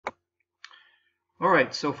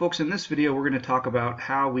Alright, so folks, in this video we're going to talk about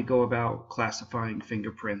how we go about classifying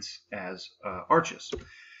fingerprints as arches.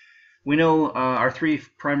 We know our three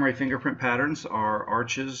primary fingerprint patterns are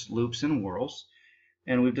arches, loops, and whorls.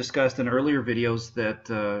 And we've discussed in earlier videos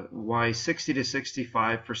that why 60 to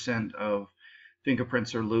 65% of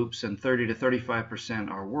fingerprints are loops and 30 to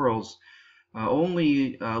 35% are whorls.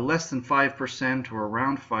 Only less than 5% or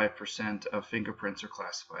around 5% of fingerprints are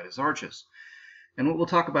classified as arches. And what we'll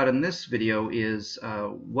talk about in this video is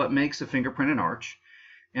what makes a fingerprint an arch,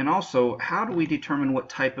 and also how do we determine what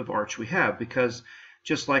type of arch we have, because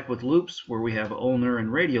just like with loops where we have ulnar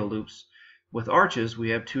and radial loops, with arches we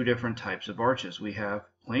have two different types of arches. We have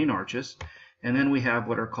plain arches, and then we have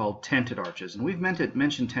what are called tented arches, and we've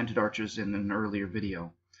mentioned tented arches in an earlier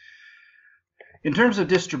video. In terms of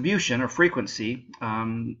distribution or frequency,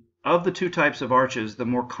 of the two types of arches, the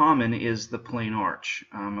more common is the plain arch.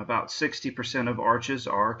 About 60% of arches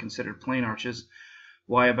are considered plain arches,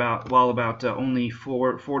 while about only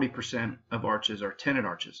 40% of arches are tented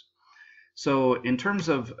arches. So in terms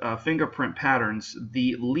of fingerprint patterns,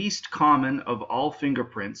 the least common of all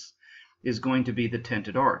fingerprints is going to be the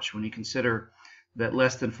tented arch. When you consider that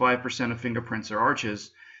less than 5% of fingerprints are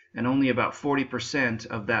arches, and only about 40%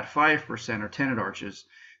 of that 5% are tented arches,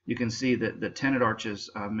 you can see that the tented arches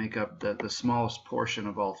make up the smallest portion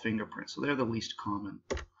of all fingerprints, so they're the least common.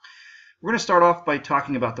 We're going to start off by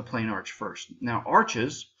talking about the plain arch first. Now,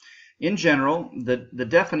 arches, in general, the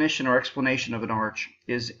definition or explanation of an arch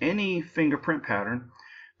is any fingerprint pattern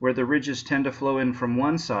where the ridges tend to flow in from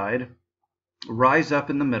one side, rise up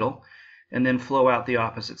in the middle, and then flow out the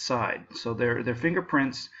opposite side. So they're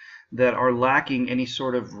fingerprints that are lacking any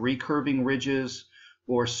sort of recurving ridges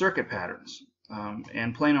or circuit patterns.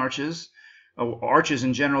 And plain arches, arches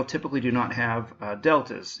in general typically do not have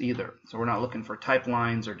deltas either. So we're not looking for type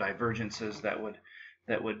lines or divergences that would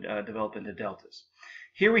develop into deltas.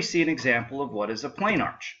 Here we see an example of what is a plain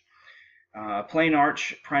arch. A plain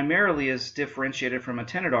arch primarily is differentiated from a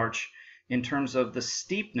tented arch in terms of the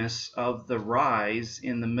steepness of the rise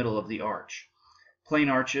in the middle of the arch. Plain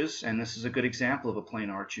arches, and this is a good example of a plain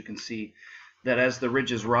arch, you can see that as the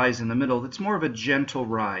ridges rise in the middle, it's more of a gentle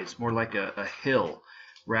rise, more like a hill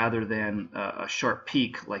rather than a sharp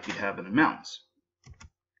peak like you'd have in the mountains.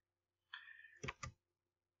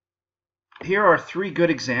 Here are three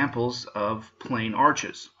good examples of plain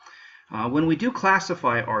arches. When we do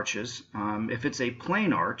classify arches, if it's a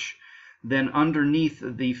plain arch, then underneath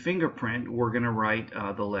the fingerprint we're going to write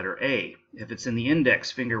the letter A. If it's in the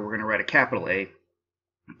index finger, we're going to write a capital A.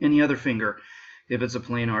 In the other finger, if it's a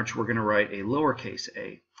plain arch, we're going to write a lowercase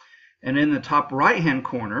a. And in the top right-hand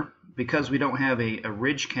corner, because we don't have a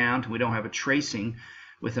ridge count, we don't have a tracing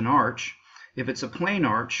with an arch, if it's a plain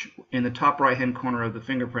arch, in the top right-hand corner of the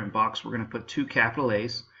fingerprint box, we're going to put two capital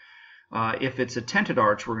A's. If it's a tented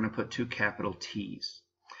arch, we're going to put two capital T's.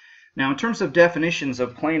 Now, in terms of definitions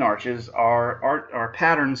of plain arches, are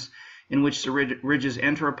patterns in which the ridges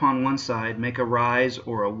enter upon one side, make a rise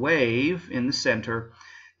or a wave in the center,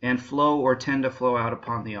 and flow or tend to flow out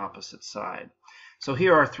upon the opposite side. So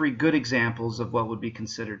here are three good examples of what would be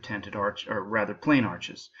considered tented arch, or rather plain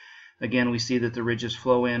arches. Again, we see that the ridges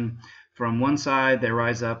flow in from one side, they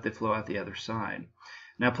rise up, they flow out the other side.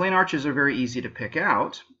 Now, plain arches are very easy to pick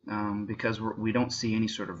out because we don't see any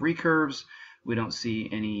sort of recurves, we don't see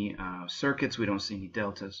any circuits, we don't see any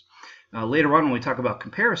deltas. Later on, when we talk about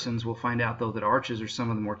comparisons, we'll find out though that arches are some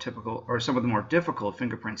of the more typical or some of the more difficult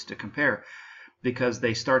fingerprints to compare, because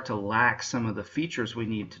they start to lack some of the features we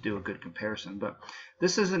need to do a good comparison. But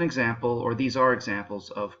this is an example, or these are examples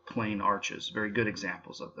of plain arches, very good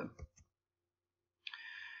examples of them.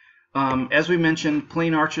 As we mentioned,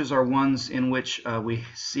 plain arches are ones in which we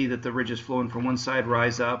see that the ridges flowing from one side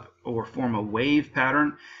rise up or form a wave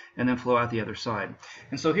pattern and then flow out the other side.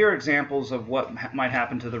 And so here are examples of what might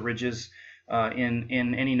happen to the ridges in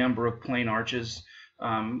any number of plain arches.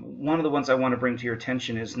 One of the ones I want to bring to your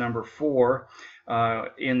attention is number 4.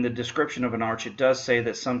 In the description of an arch, it does say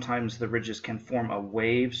that sometimes the ridges can form a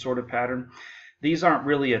wave sort of pattern. These aren't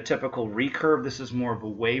really a typical recurve. This is more of a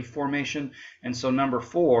wave formation. And so number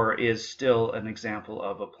 4 is still an example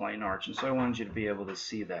of a plain arch. And so I wanted you to be able to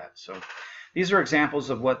see that. So these are examples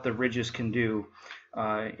of what the ridges can do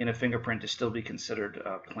in a fingerprint to still be considered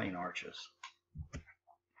plain arches.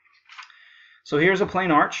 So here's a plain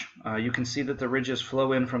arch. You can see that the ridges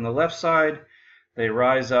flow in from the left side, they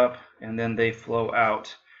rise up, and then they flow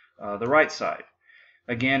out the right side.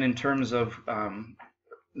 Again, in terms of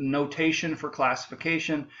notation for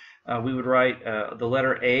classification, we would write the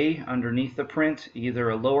letter A underneath the print,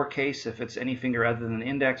 either a lowercase if it's any finger other than the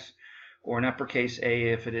index, or an uppercase A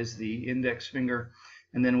if it is the index finger.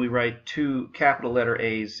 and then we write 2 capital letter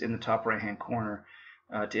A's in the top right-hand corner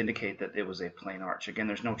to indicate that it was a plain arch. Again,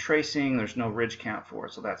 there's no tracing, there's no ridge count for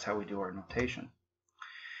it, so that's how we do our notation.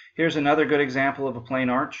 Here's another good example of a plain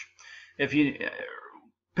arch. If you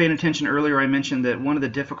paid attention earlier, I mentioned that one of the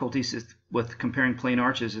difficulties with comparing plain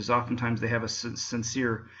arches is oftentimes they have a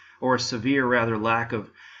severe lack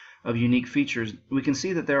of unique features. We can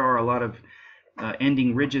see that there are a lot of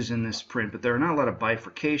ending ridges in this print, but there are not a lot of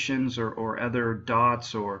bifurcations or other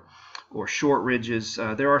dots or short ridges.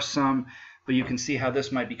 There are some, but you can see how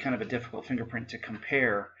this might be kind of a difficult fingerprint to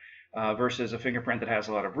compare versus a fingerprint that has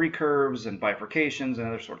a lot of recurves and bifurcations and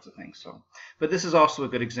other sorts of things. But this is also a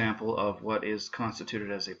good example of what is constituted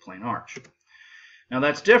as a plain arch. Now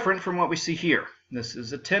that's different from what we see here. This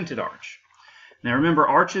is a tented arch. Now remember,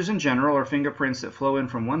 arches in general are fingerprints that flow in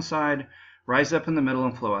from one side, rise up in the middle,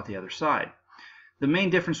 and flow out the other side. The main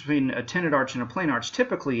difference between a tented arch and a plain arch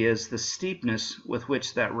typically is the steepness with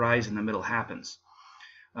which that rise in the middle happens.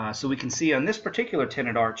 So we can see on this particular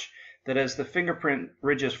tented arch that as the fingerprint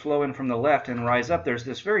ridges flow in from the left and rise up, there's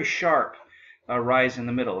this very sharp rise in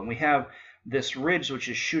the middle. And we have this ridge which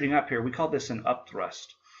is shooting up here. We call this an upthrust.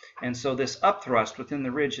 And so this upthrust within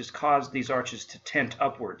the ridge has caused these arches to tent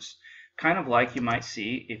upwards, kind of like you might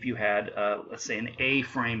see if you had, let's say, an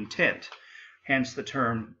A-frame tent, hence the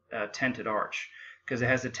term tented arch, because it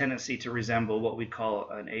has a tendency to resemble what we call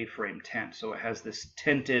an A-frame tent. So it has this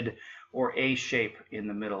tented or A shape in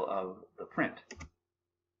the middle of the print.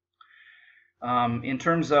 In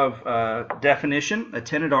terms of definition, a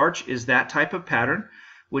tented arch is that type of pattern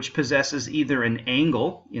which possesses either an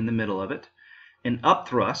angle in the middle of it, an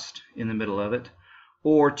upthrust in the middle of it,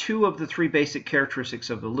 or 2 of the 3 basic characteristics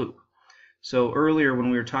of the loop. So earlier when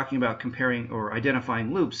we were talking about comparing or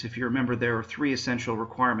identifying loops, if you remember, there are 3 essential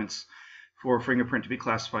requirements for a fingerprint to be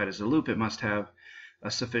classified as a loop. It must have a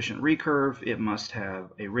sufficient recurve, it must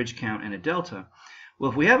have a ridge count, and a delta. Well,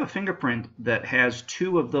 if we have a fingerprint that has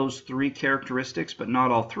 2 of those 3 characteristics, but not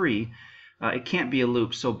all 3, it can't be a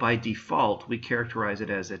loop. So by default, we characterize it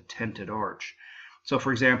as a tented arch. So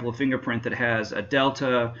for example, a fingerprint that has a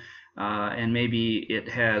delta, and maybe it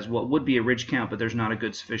has what would be a ridge count, but there's not a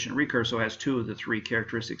good sufficient recurve, so it has 2 of the 3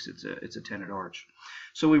 characteristics, it's a tented arch.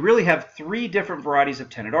 So we really have 3 different varieties of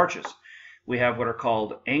tented arches. We have what are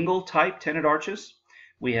called angle-type tented arches,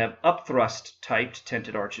 we have upthrust-typed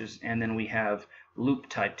tented arches, and then we have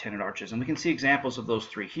loop-type tented arches. And we can see examples of those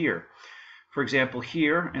 3 here. For example,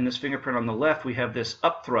 here in this fingerprint on the left, we have this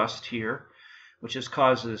upthrust here, which has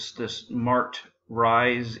caused this marked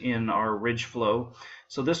rise in our ridge flow.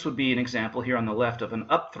 So this would be an example here on the left of an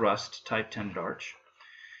upthrust type tented arch.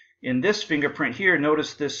 In this fingerprint here,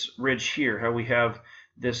 notice this ridge here, how we have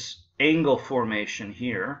this angle formation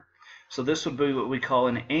here. So this would be what we call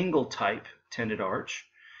an angle type tented arch.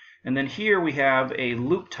 And then here we have a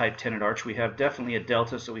loop type tented arch. We have definitely a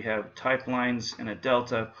delta, so we have type lines and a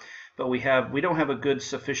delta, but we don't have a good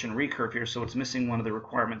sufficient recurve here, so it's missing one of the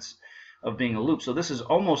requirements of being a loop. So this is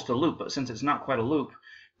almost a loop, but since it's not quite a loop,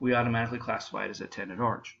 we automatically classify it as a tented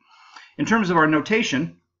arch. In terms of our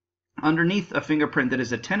notation, underneath a fingerprint that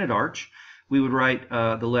is a tented arch, we would write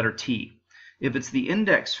the letter T. If it's the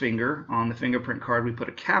index finger on the fingerprint card, we put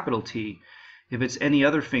a capital T. If it's any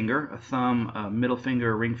other finger, a thumb, a middle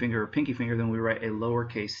finger, a ring finger, or pinky finger, then we write a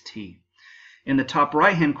lowercase t. In the top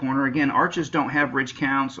right-hand corner, again, arches don't have ridge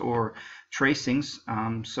counts or tracings,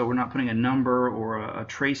 so we're not putting a number or a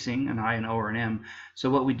tracing, an I, an O, or an M. So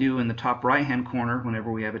what we do in the top right-hand corner,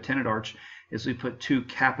 whenever we have a tented arch, is we put 2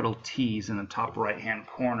 capital T's in the top right-hand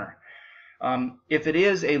corner. If it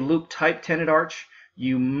is a loop-type tented arch,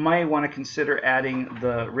 you might want to consider adding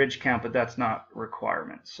the ridge count, but that's not a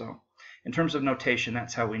requirement. So in terms of notation,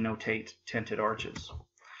 that's how we notate tented arches.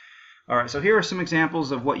 All right, so here are some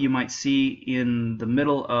examples of what you might see in the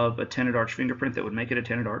middle of a tented arch fingerprint that would make it a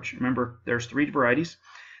tented arch. Remember, there's 3 varieties: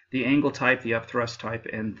 the angle type, the upthrust type,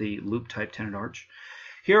 and the loop type tented arch.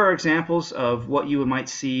 Here are examples of what you might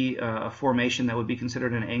see, a formation that would be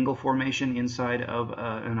considered an angle formation inside of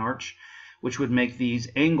an arch, which would make these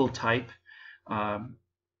angle type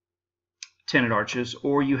tented arches.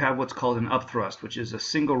 Or you have what's called an upthrust, which is a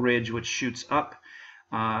single ridge which shoots up,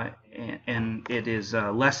 and it is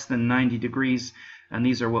less than 90 degrees, and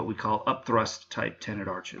these are what we call upthrust type tented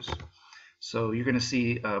arches. So you're going to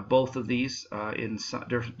see both of these in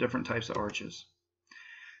different types of arches.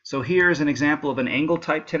 So here is an example of an angle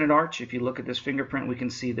type tented arch. If you look at this fingerprint, we can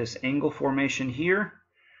see this angle formation here.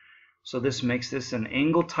 So this makes this an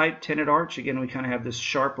angle type tented arch. Again, we kind of have this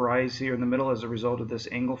sharp rise here in the middle as a result of this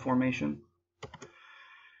angle formation.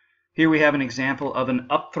 Here we have an example of an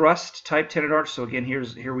upthrust type tented arch. So again,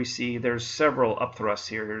 here we see there's several upthrusts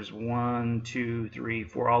here. Here's 1, 2, 3,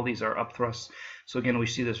 4. All these are upthrusts. So again, we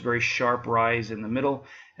see this very sharp rise in the middle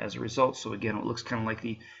as a result. So again, it looks kind of like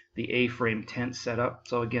the A-frame tent setup.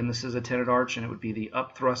 So again, this is a tented arch, and it would be the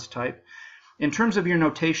upthrust type. In terms of your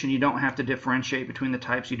notation, you don't have to differentiate between the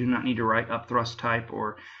types. You do not need to write upthrust type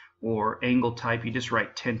or angle type. You just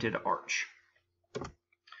write tented arch.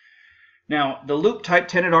 Now, the loop type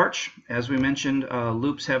tented arch, as we mentioned,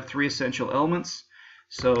 loops have 3 essential elements.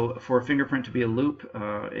 So for a fingerprint to be a loop,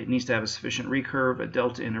 it needs to have a sufficient recurve, a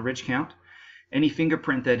delta, and a ridge count. Any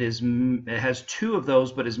fingerprint that has 2 of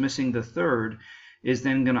those but is missing the third is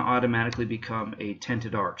then going to automatically become a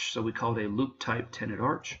tented arch. So we call it a loop type tented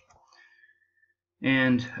arch.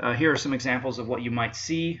 And here are some examples of what you might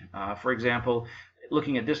see. For example,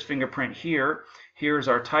 looking at this fingerprint here, here's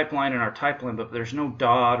our type line and our type limb, but there's no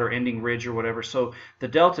dot or ending ridge or whatever. So the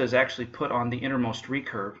delta is actually put on the innermost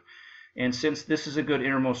recurve. And since this is a good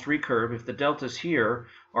innermost recurve, if the delta is here,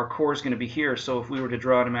 our core is going to be here. So if we were to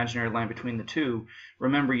draw an imaginary line between the two,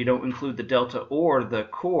 remember you don't include the delta or the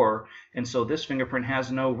core, and so this fingerprint has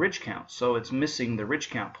no ridge count. So it's missing the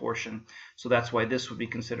ridge count portion. So that's why this would be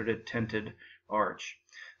considered a tented arch.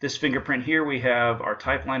 This fingerprint here, we have our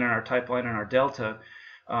type line and our type line and our delta.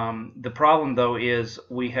 The problem, though, is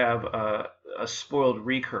we have a spoiled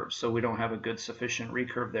recurve, so we don't have a good sufficient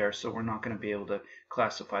recurve there, so we're not going to be able to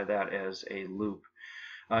classify that as a loop.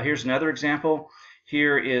 Here's another example.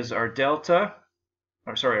 Here is our delta,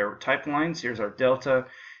 or sorry, our type lines. Here's our delta.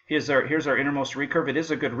 Here's our innermost recurve. It is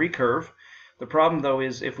a good recurve. The problem, though,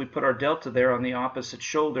 is if we put our delta there on the opposite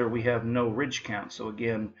shoulder, we have no ridge count. So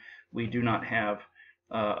again, we do not have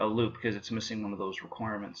a loop because it's missing one of those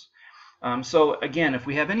requirements. So again, if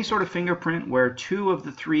we have any sort of fingerprint where 2 of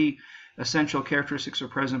the 3 essential characteristics are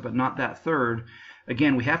present but not that third,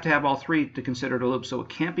 again, we have to have all 3 to consider it a loop. So it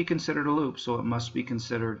can't be considered a loop, so it must be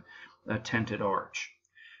considered a tented arch.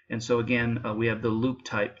 And so again, we have the loop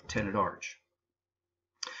type tented arch.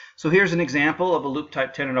 So here's an example of a loop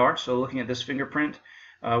type tented arch. So looking at this fingerprint,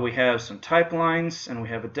 we have some type lines and we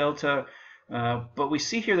have a delta. But we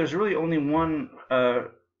see here there's really only one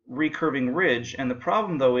recurving ridge, and the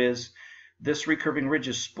problem, though, is this recurving ridge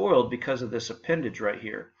is spoiled because of this appendage right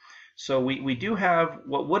here. So we do have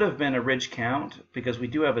what would have been a ridge count because we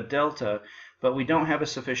do have a delta, but we don't have a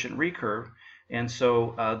sufficient recurve, and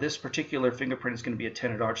so this particular fingerprint is going to be a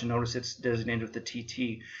tented arch, and notice it's designated with the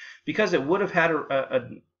TT. Because it would have had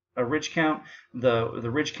a ridge count,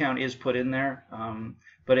 the ridge count is put in there,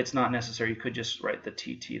 but it's not necessary. You could just write the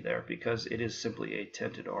TT there because it is simply a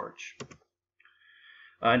tented arch.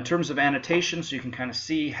 In terms of annotation, so you can kind of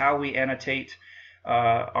see how we annotate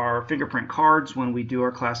our fingerprint cards when we do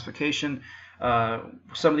our classification.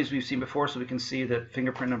 Some of these we've seen before, so we can see that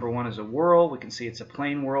fingerprint number 1 is a whorl. We can see it's a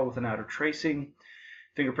plain whorl with an outer tracing.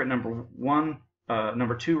 Fingerprint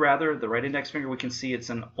number 2 rather, the right index finger, we can see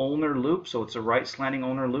it's an ulnar loop, so it's a right slanting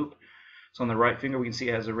ulnar loop. So on the right finger, we can see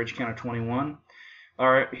it has a ridge count of 21.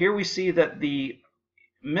 All right, here we see that the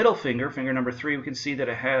middle finger, finger number 3, we can see that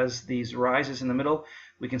it has these rises in the middle.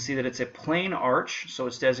 We can see that it's a plain arch, so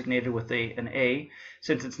it's designated with an A.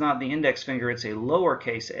 Since it's not the index finger, it's a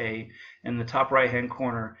lowercase a. In the top right-hand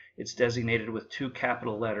corner, it's designated with 2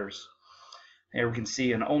 capital letters. Here we can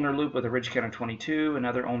see an ulnar loop with a ridge count of 22,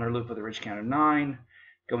 another ulnar loop with a ridge count of 9.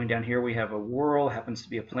 Going down here, we have a whorl, happens to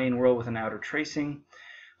be a plain whorl with an outer tracing.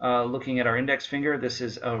 Looking at our index finger, this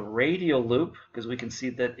is a radial loop because we can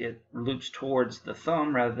see that it loops towards the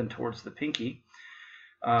thumb rather than towards the pinky.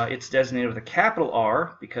 It's designated with a capital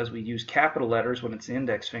R because we use capital letters when it's the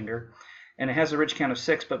index finger. And it has a ridge count of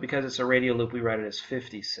 6, but because it's a radial loop, we write it as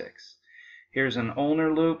 56. Here's an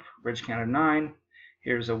ulnar loop, ridge count of 9.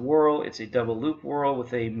 Here's a whorl. It's a double loop whorl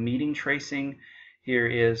with a meeting tracing. Here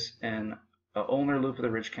is an ulnar loop with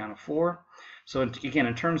a ridge count of 4. So again,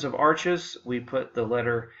 in terms of arches, we put the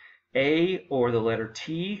letter A or the letter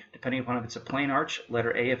T, depending upon if it's a plain arch.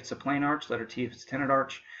 Letter A if it's a plain arch, letter T if it's a tented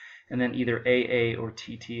arch, and then either AA or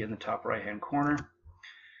TT in the top right-hand corner.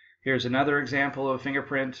 Here's another example of a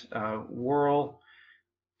fingerprint, whorl.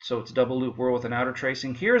 So it's a double loop whorl with an outer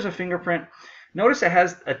tracing. Here's a fingerprint. Notice it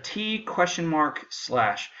has a T ?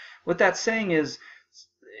 /. What that's saying is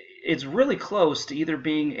it's really close to either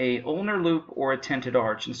being a ulnar loop or a tented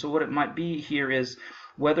arch. And so what it might be here is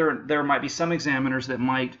whether there might be some examiners that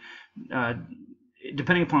might,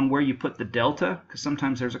 depending upon where you put the delta, because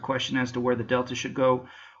sometimes there's a question as to where the delta should go,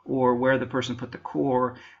 or where the person put the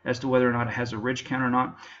core as to whether or not it has a ridge count or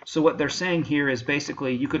not. So what they're saying here is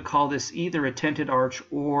basically you could call this either a tented arch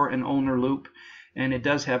or an ulnar loop. and it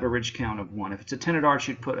does have a ridge count of 1. If it's a tenon arch,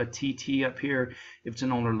 you'd put a TT up here. If it's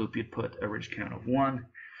an ulnar loop, you'd put a ridge count of 1.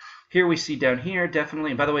 Here we see down here,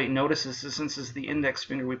 definitely, and by the way, notice this, since this is the index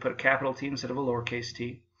finger, we put a capital T instead of a lowercase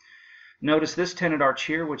t. Notice this tenon arch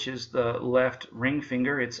here, which is the left ring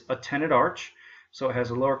finger, it's a tenon arch, so it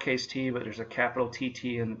has a lowercase t, but there's a capital TT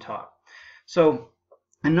in the top. So,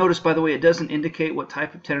 and notice, by the way, it doesn't indicate what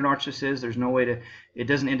type of tenon arch this is. There's no way to, it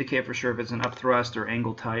doesn't indicate for sure if it's an upthrust or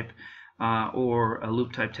angle type or a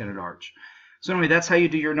loop type tenon arch. So anyway, that's how you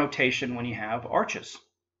do your notation when you have arches.